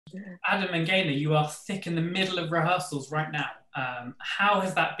Adam and Gaynor, you are thick in the middle of rehearsals right now. How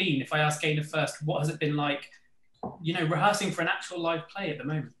has that been? If I ask Gaynor first, what has it been like, you know, rehearsing for an actual live play at the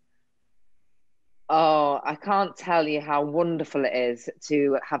moment? Oh, I can't tell you how wonderful it is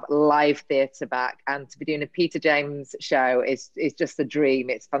to have live theatre back, and to be doing a Peter James show is just a dream.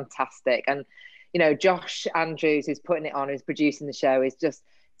 It's fantastic. And, you know, Josh Andrews, who's putting it on, who's producing the show, is just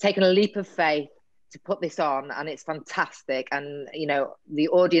taking a leap of faith to put this on, and it's fantastic. And, you know, the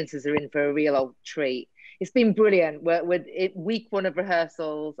audiences are in for a real old treat. It's been brilliant. We're week one of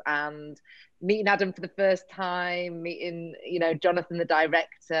rehearsals, and meeting Adam for the first time, meeting, you know, Jonathan, the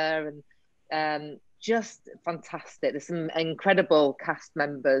director, and just fantastic. There's some incredible cast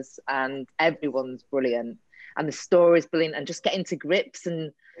members, and everyone's brilliant, and the story's brilliant, and just getting to grips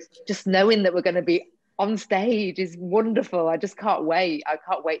and just knowing that we're going to be on stage is wonderful. I just can't wait. I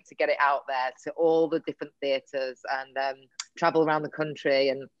can't wait to get it out there to all the different theatres, and travel around the country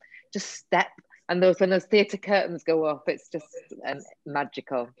and just step. And when those theatre curtains go up, it's just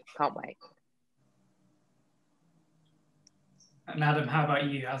magical. Can't wait. And Adam, how about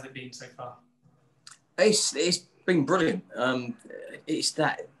you? How's it been so far? It's been brilliant. It's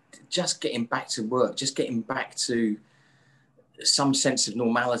that just getting back to work, just getting back to some sense of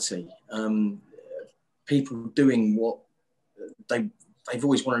normality. People doing what they've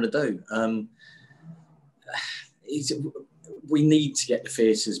always wanted to do. We need to get the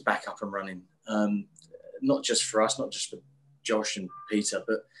theatres back up and running. Not just for us, not just for Josh and Peter,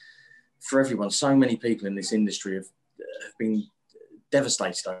 but for everyone. So many people in this industry have been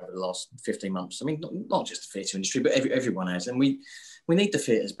devastated over the last 15 months. I mean, not just the theatre industry, but everyone has. And we need the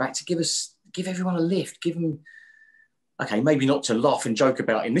theatres back to give everyone a lift, give them, okay, maybe not to laugh and joke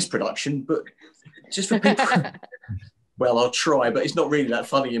about in this production, but just for people. Well, I'll try, but it's not really that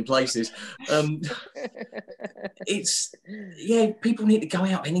funny in places. People need to go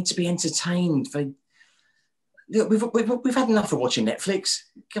out. They need to be entertained. We've had enough of watching Netflix.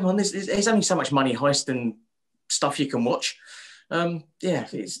 Come on, there's only so much money heist and stuff you can watch.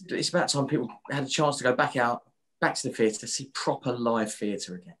 It's about time people had a chance to go back to the theatre to see proper live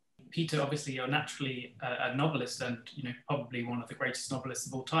theatre again. Peter, obviously, you're naturally a novelist, and you know, probably one of the greatest novelists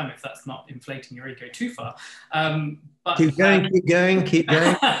of all time, if that's not inflating your ego too far. But keep going.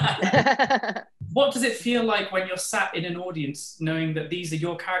 What does it feel like when you're sat in an audience, knowing that these are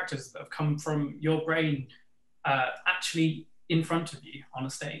your characters that have come from your brain, actually in front of you on a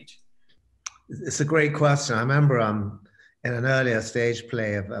stage? It's a great question. I remember in an earlier stage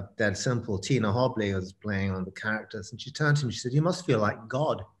play of Dead Simple, Tina Hobley was playing on the characters, and she turned to me, she said, "You must feel like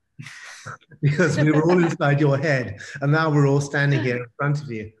God." Because we were all inside your head, and now we're all standing here in front of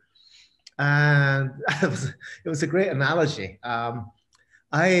you. And it was a great analogy.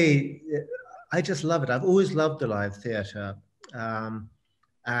 I just love it. I've always loved the live theatre.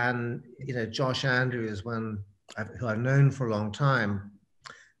 And, you know, Josh Andrews, who I've known for a long time,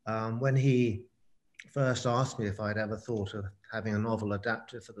 when he first asked me if I'd ever thought of having a novel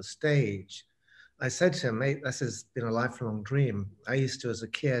adapted for the stage, I said to him, "Mate, this has been a lifelong dream. I used to, as a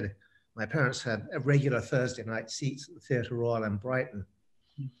kid, my parents had a regular Thursday night seats at the Theatre Royal in Brighton.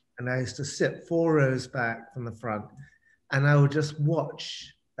 And I used to sit 4 rows back from the front, and I would just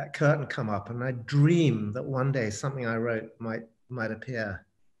watch that curtain come up, and I'd dream that one day something I wrote might appear."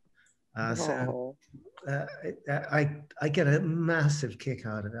 I get a massive kick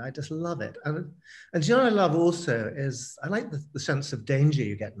out of it. I just love it. And do you know what I love also is I like the sense of danger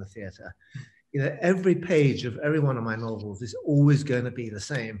you get in the theatre. You know, every page of every one of my novels is always going to be the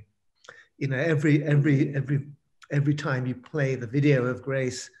same. You know, every time you play the video of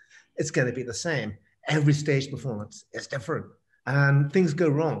Grace, it's going to be the same. Every stage performance is different, and things go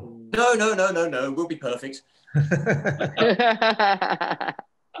wrong. No, we'll be perfect.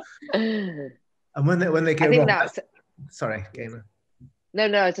 And when they go wrong, sorry, Gaynor. No,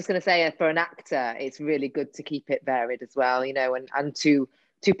 I was just going to say, for an actor, it's really good to keep it varied as well, you know, and to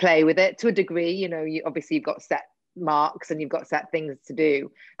play with it to a degree. You know, you've got set marks and you've got set things to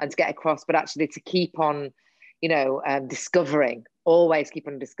do and to get across, but actually to keep on, you know, always keep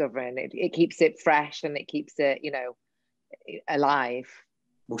on discovering. It keeps it fresh, and it keeps it, you know, alive.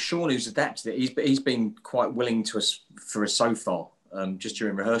 Well, Shaun, who's adapted it, he's been quite willing for us so far, just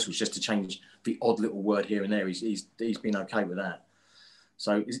during rehearsals, just to change the odd little word here and there. He's been okay with that.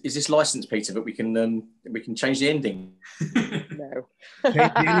 So is this licensed, Peter, that we can change the ending? No.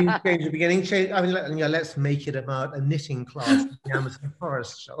 Change the beginning. Let's make it about a knitting class in the Amazon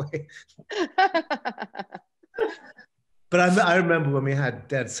forest, shall we? But I remember when we had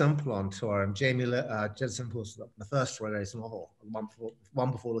Dead Simple on tour, and Dead Simple was the first Roy's novel,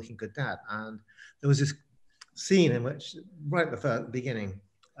 one before Looking Good Dad, and there was this scene in which, right at the beginning,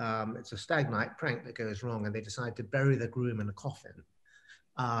 it's a stag night prank that goes wrong, and they decide to bury the groom in a coffin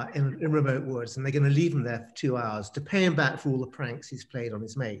in remote woods, and they're going to leave him there for 2 hours to pay him back for all the pranks he's played on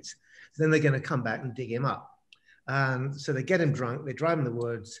his mates. Then they're going to come back and dig him up. And so they get him drunk, they drive him in the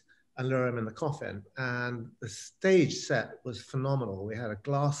woods and lure him in the coffin. And the stage set was phenomenal. We had a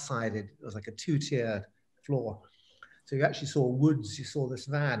glass-sided, it was like a 2-tiered floor. So you actually saw woods, you saw this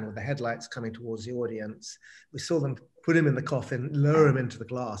van with the headlights coming towards the audience. We saw them put him in the coffin, lower him into the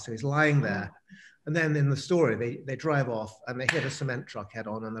glass. So he's lying there. And then in the story, they drive off and they hit a cement truck head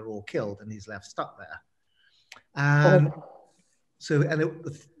on and they're all killed and he's left stuck there. And so,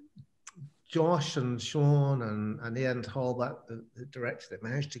 Josh and Shaun and Ian Talbot, the director, that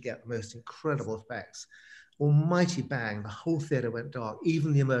managed to get the most incredible effects. Almighty bang, the whole theatre went dark,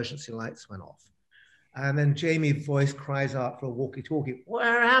 even the emergency lights went off. And then Jamie's voice cries out for a walkie-talkie,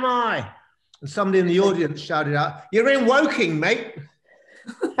 "Where am I?" And somebody in the audience shouted out, "You're in Woking, mate."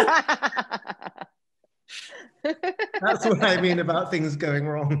 That's what I mean about things going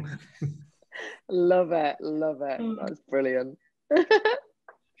wrong. Love it, love it. That's brilliant.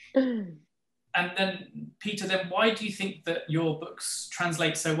 And then, Peter, then why do you think that your books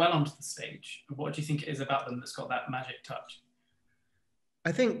translate so well onto the stage? What do you think it is about them that's got that magic touch?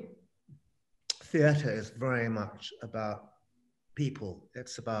 I think theatre is very much about people.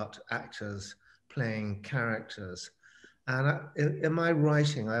 It's about actors playing characters. And in my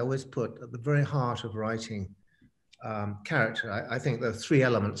writing, I always put at the very heart of writing character. I think there are 3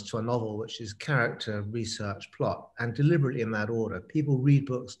 elements to a novel, which is character, research, plot, and deliberately in that order. People read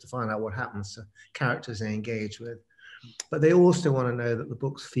books to find out what happens to characters they engage with, but they also want to know that the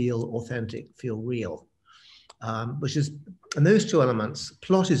books feel authentic, feel real, and those 2 elements,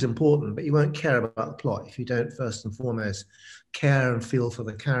 plot is important, but you won't care about the plot if you don't first and foremost care and feel for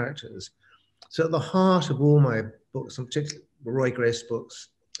the characters. So at the heart of all my books, and particularly Roy Grace books,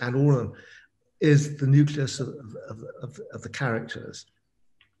 and all of them, is the nucleus of the characters.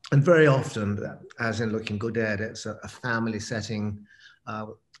 And very often, as in Looking Good Ed, it's a family setting,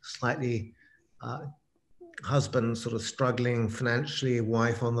 slightly husband sort of struggling financially,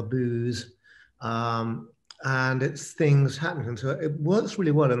 wife on the booze, and it's things happening. So it works really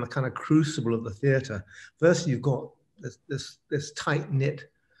well in the kind of crucible of the theatre. First, you've got this tight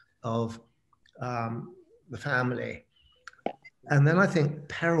knit of the family. And then I think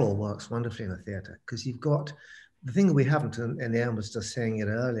peril works wonderfully in the theatre, because you've got the thing that we haven't, and Ian was just saying it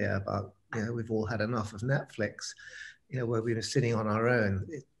earlier about, we've all had enough of Netflix, where we were sitting on our own.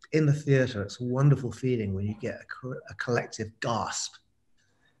 In the theatre, it's a wonderful feeling when you get a collective gasp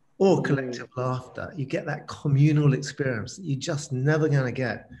or collective laughter. You get that communal experience that you're just never going to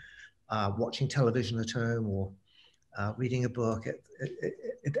get watching television at home or reading a book. It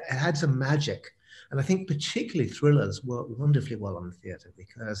adds a magic. And I think particularly thrillers work wonderfully well on the theatre,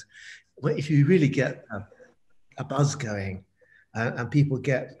 because if you really get a buzz going and people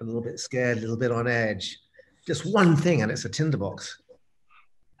get a little bit scared, a little bit on edge, just one thing and it's a tinderbox.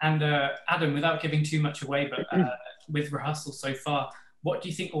 And Adam, without giving too much away, but with rehearsal so far, what do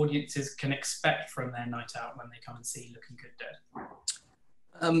you think audiences can expect from their night out when they come and see Looking Good Dead?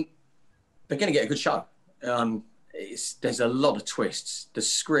 They're going to get a good show. There's a lot of twists. The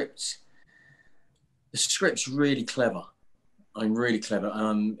script's really clever. Really clever.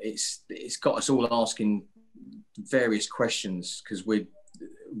 It's got us all asking various questions, because we're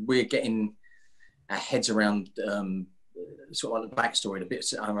getting our heads around sort of like the backstory, the bits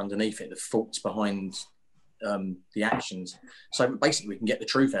that are underneath it, the thoughts behind the actions. So basically, we can get the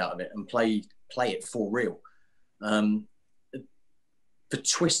truth out of it and play it for real. The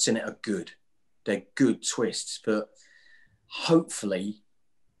twists in it are good. They're good twists, but hopefully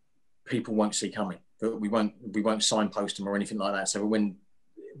people won't see coming. But we won't signpost them or anything like that. So when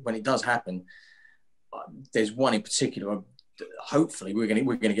it does happen, there's one in particular. Hopefully, we're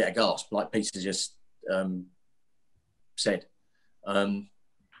gonna get a gasp, like Peter just said. I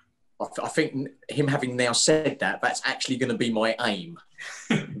think him having now said that, that's actually going to be my aim.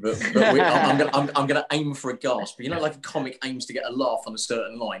 but I'm going to aim for a gasp. But like a comic aims to get a laugh on a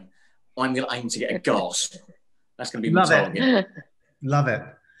certain line, I'm going to aim to get a gasp. That's going to be my target. Love it.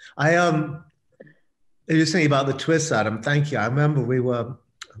 You were saying about the twists, Adam. Thank you. I remember we were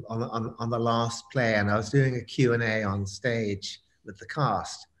on the last play, and I was doing a Q&A on stage with the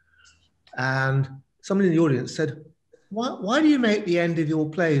cast, and somebody in the audience said, Why do you make the end of your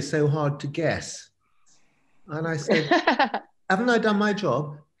play so hard to guess? And I said, haven't I done my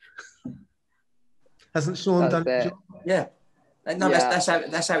job? Hasn't Shaun done his job? Yeah. No, yeah.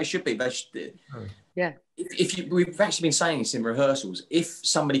 That's how it should be. Yeah. We've actually been saying this in rehearsals. If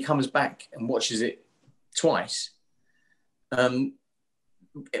somebody comes back and watches it twice,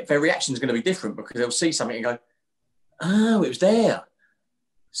 their reaction is going to be different because they'll see something and go, oh, it was there.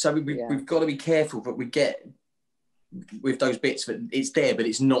 So we've got to be careful, but we get with those bits that it's there, but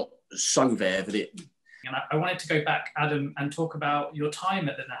it's not so there that it. And I wanted to go back, Adam, and talk about your time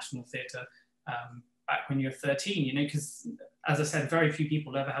at the National Theatre back when you were 13, you know, because as I said, very few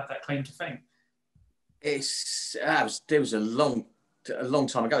people ever have that claim to fame. It was a long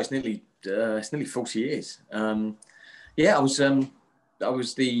time ago. It's nearly 40 years. I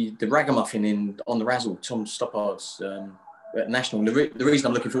was the ragamuffin on the Razzle, Tom Stoppard's at National. The reason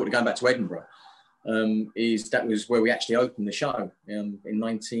I'm looking forward to going back to Edinburgh is that was where we actually opened the show in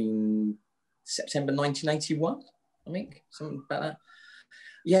September 1981, I think, something about that.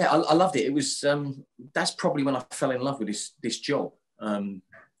 Yeah, I loved it. It was that's probably when I fell in love with this job.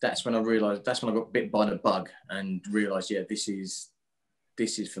 That's when I realised. That's when I got bit by the bug and realised, yeah, this is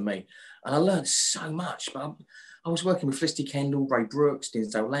for me. And I learned so much. But I was working with Felicity Kendall, Ray Brooks,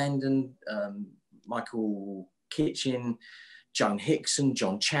 Dinsdale Landon, Michael Kitchen, Joan Hickson,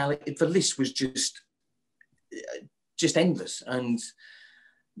 John Challett. The list was just endless. And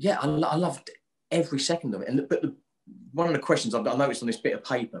yeah, I loved every second of it. But one of the questions I noticed on this bit of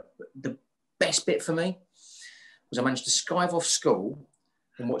paper, the best bit for me was I managed to skive off school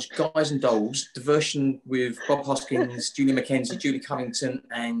and watch Guys and Dolls, the version with Bob Hoskins, Julie Mackenzie, Julie Covington,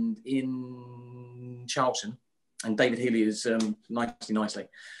 and in Charlton, and David Healy as Nicely.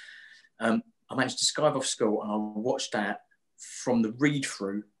 I managed to skive off school and I watched that from the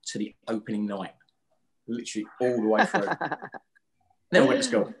read-through to the opening night, literally all the way through. Never went to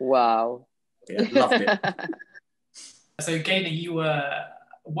school. Wow. Yeah, loved it. So, Gaynor, you were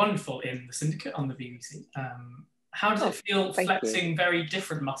wonderful in The Syndicate on the BBC. How does it feel flexing very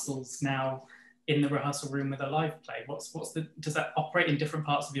different muscles now in the rehearsal room with a live play? Does that operate in different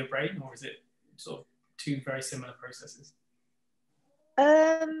parts of your brain, or is it sort of two very similar processes?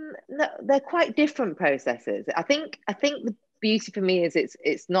 No, they're quite different processes. I think the beauty for me is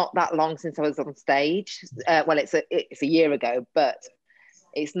it's not that long since I was on stage. Well, it's a year ago, but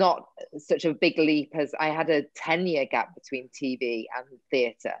it's not such a big leap as I had a 10-year gap between TV and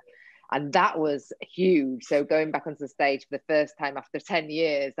theatre. And that was huge. So going back onto the stage for the first time after 10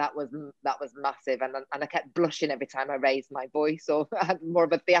 years, that was massive. And I kept blushing every time I raised my voice or I had more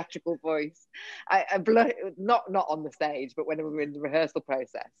of a theatrical voice. I blush, not on the stage, but when we were in the rehearsal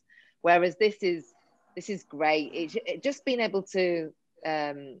process. Whereas this is great. It just being able to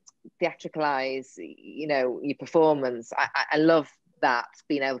theatricalize, you know, your performance. I love that,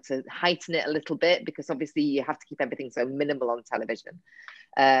 being able to heighten it a little bit, because obviously you have to keep everything so minimal on television.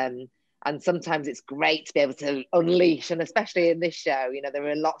 And sometimes it's great to be able to unleash, and especially in this show, you know, there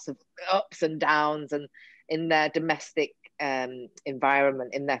are lots of ups and downs, and in their domestic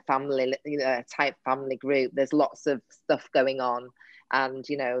environment, in their family, you know, type family group, there's lots of stuff going on, and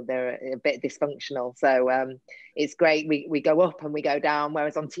you know, they're a bit dysfunctional. So it's great. We go up and we go down,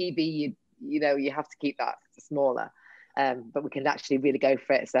 whereas on TV, you know, you have to keep that smaller. But we can actually really go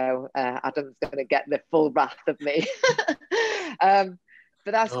for it. So Adam's going to get the full wrath of me.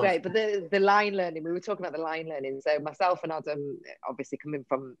 But that's great. But the line learning, we were talking about the line learning. So myself and Adam, obviously coming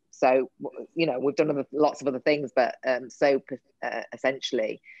from soap, you know, we've done lots of other things, but soap,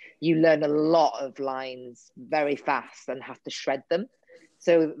 essentially, you learn a lot of lines very fast and have to shred them.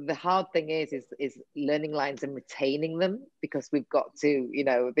 So the hard thing is learning lines and retaining them, because we've got to, you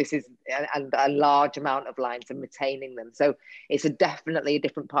know, this is a large amount of lines and retaining them. So it's definitely a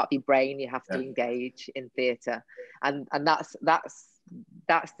different part of your brain you have to engage in theatre, and that's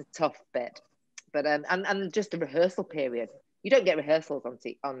the tough bit. But and just the rehearsal period. You don't get rehearsals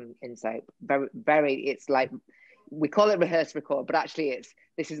in soap. Very. It's like, we call it rehearse record, but actually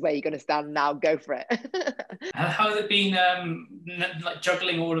this is where you're going to stand now, go for it. How has it been like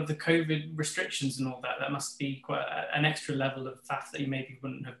juggling all of the COVID restrictions and all that? That must be quite an extra level of faff that you maybe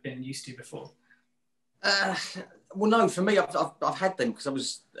wouldn't have been used to before. Well, no, for me, I've had them because I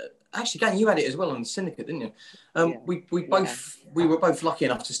was actually, Gang, you had it as well on the Syndicate, didn't you? We were both lucky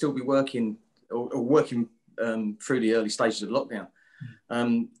enough to still be working or working through the early stages of lockdown.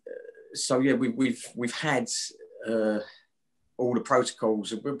 So yeah, we've had all the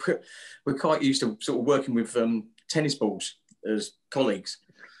protocols. We're quite used to sort of working with tennis balls as colleagues,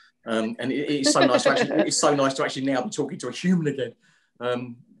 and it's so nice to actually now be talking to a human again.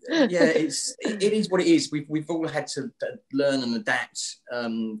 Yeah, it is what it is. We've all had to learn and adapt.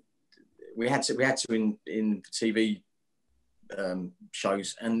 We had to in TV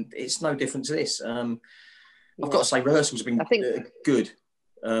shows, and it's no different to this. I've got to say, rehearsals have been good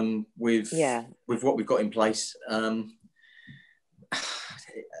with what we've got in place. I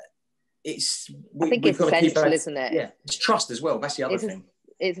think it's essential, isn't it? Yeah, it's trust as well. That's the other thing.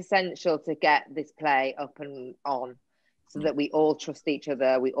 it's essential to get this play up and on, so that we all trust each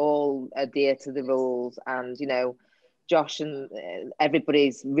other, we all adhere to the rules, and you know, Josh and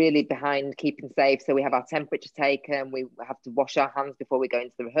everybody's really behind keeping safe. So we have our temperature taken. We have to wash our hands before we go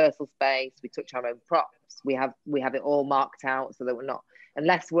into the rehearsal space. We touch our own props. We have it all marked out so that we're not,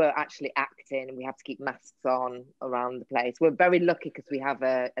 unless we're actually acting, and we have to keep masks on around the place. We're very lucky because we have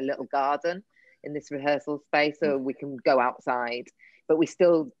a little garden in this rehearsal space, so we can go outside. But we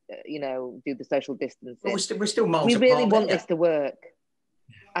still, you know, do the social distancing. Well, we're still miles apart. We really want this to work.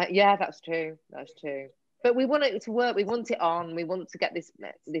 Yeah, that's true. That's true. But we want it to work. We want it on. We want to get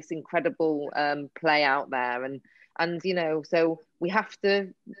this incredible play out there, and you know, so we have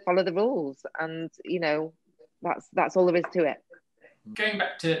to follow the rules, and you know, that's all there is to it. Going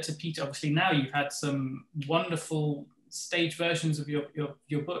back to Peter, obviously now you've had some wonderful stage versions of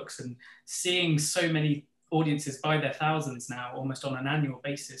your books, and seeing so many audiences by their thousands now, almost on an annual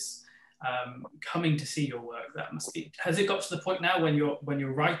basis, coming to see your work. That must be. Has it got to the point now when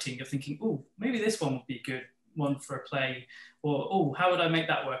you're writing, you're thinking, oh, maybe this one would be a good one for a play, or oh, how would I make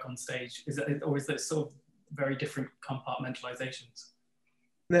that work on stage? Is that sort of very different compartmentalizations?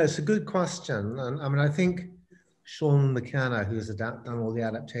 No, it's a good question, and I mean, I think Shaun Mckenna, who's done all the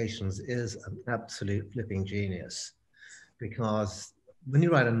adaptations, is an absolute flipping genius, because when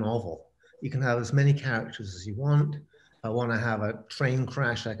you write a novel, you can have as many characters as you want. If I want to have a train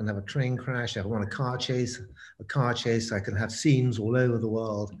crash, I can have a train crash. If I want a car chase, I can have scenes all over the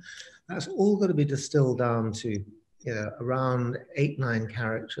world. That's all got to be distilled down to, you know, around 8-9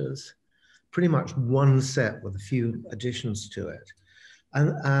 characters, pretty much one set with a few additions to it.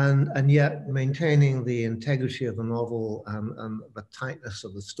 And yet maintaining the integrity of the novel and the tightness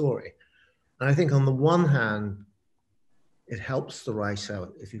of the story. And I think on the one hand, it helps the writer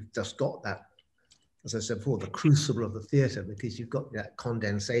if you've just got that, as I said before, the crucible of the theatre, because you've got that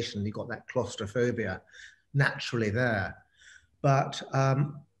condensation, you've got that claustrophobia naturally there. But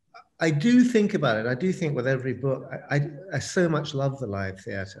I do think about it. I do think with every book, I so much love the live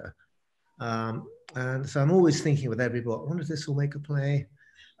theatre. And so I'm always thinking with every book, I wonder if this will make a play.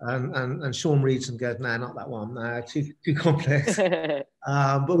 And Shaun reads and goes, no, not that one, no, too complex.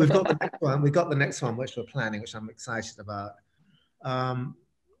 But we've got the next one. We've got the next one, which we're planning, which I'm excited about.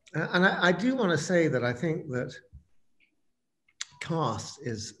 And I do want to say that I think that cast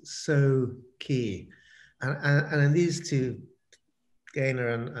is so key. And in these two, Gaynor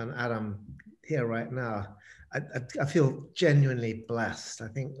and Adam here right now, I feel genuinely blessed. I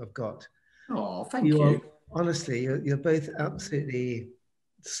think I've got... Oh, thank you. Honestly, you're both absolutely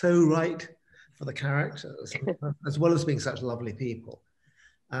so right for the characters, as well as being such lovely people.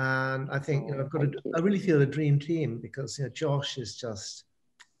 And I think, you know, I really feel a dream team, because, you know, Josh is just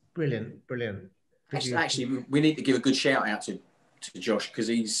brilliant. Actually, we need to give a good shout out to Josh, because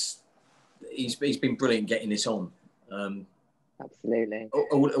he's been brilliant getting this on. Absolutely.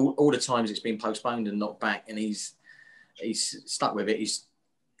 All the times it's been postponed and knocked back, and he's stuck with it.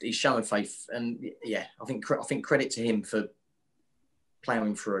 He's showing faith, and yeah, I think credit to him for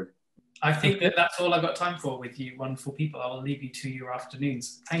ploughing through. I think that's all I've got time for with you wonderful people. I will leave you to your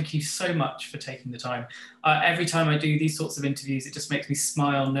afternoons. Thank you so much for taking the time. Every time I do these sorts of interviews, it just makes me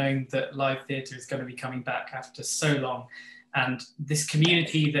smile knowing that live theatre is going to be coming back after so long. And this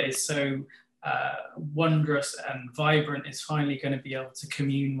community that is so wondrous and vibrant is finally going to be able to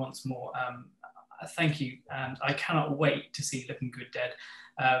commune once more. Thank you. And I cannot wait to see Looking Good Dead.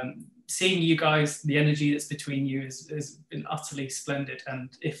 Seeing you guys, the energy that's between you has been utterly splendid.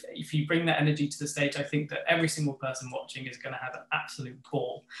 And if you bring that energy to the stage, I think that every single person watching is going to have an absolute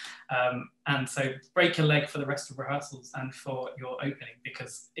ball. And so break a leg for the rest of rehearsals and for your opening,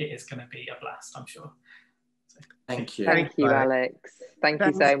 because it is going to be a blast, I'm sure. So, thank you. Thank you, Alex. Thank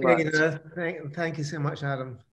you so much. Thank you so much, Adam.